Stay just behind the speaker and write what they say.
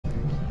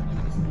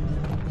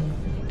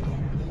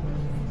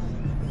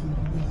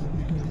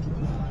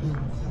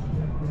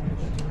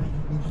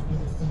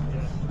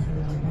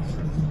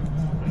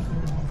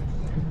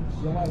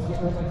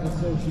Each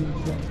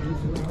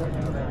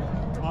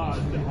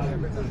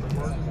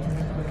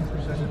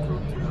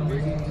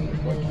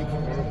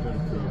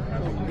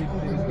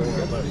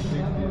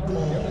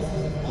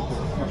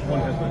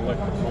one has an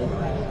electric motor.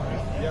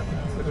 Yeah,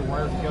 but they're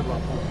wired together on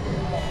both.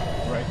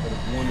 Right, but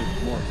if one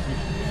is more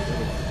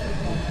efficient,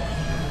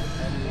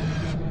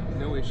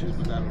 No issues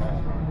with that at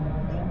all.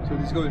 So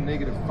these go to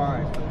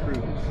 -5 for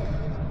cruise.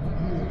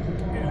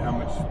 and how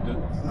much does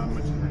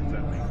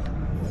that make?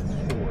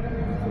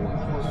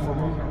 Four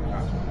miles an hour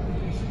faster.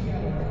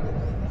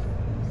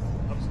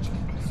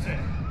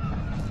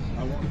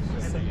 I want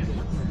to say.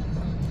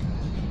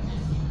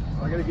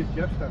 I gotta get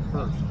Jeff's done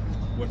first.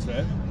 What's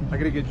that? I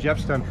gotta get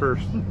Jeff's done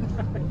first.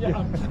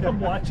 Yeah, I'm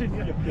watching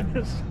you. Good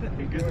to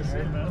see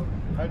you, man.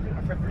 I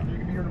figured you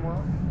could be here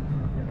tomorrow.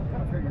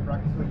 I figured you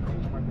practice with me.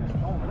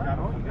 Oh, my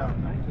God.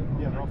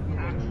 Yeah, they're all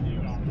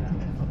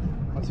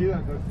I'll see you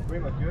then. We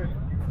look good.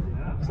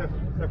 Except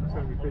for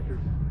sending me pictures.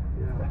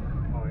 Yeah.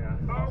 Oh,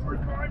 yeah. Oh,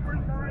 where's mine?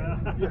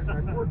 Yeah,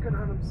 I'm working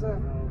on them, son.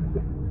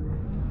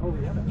 Oh,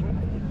 yeah, that's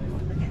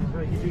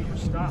right. You do your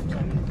stops.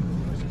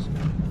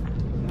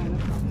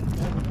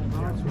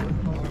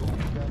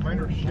 Mine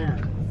are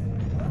shared.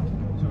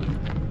 So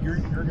you're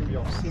going to be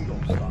all single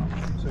stop.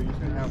 So you're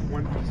going to have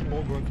one piece of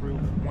bolt going through,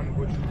 one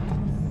bush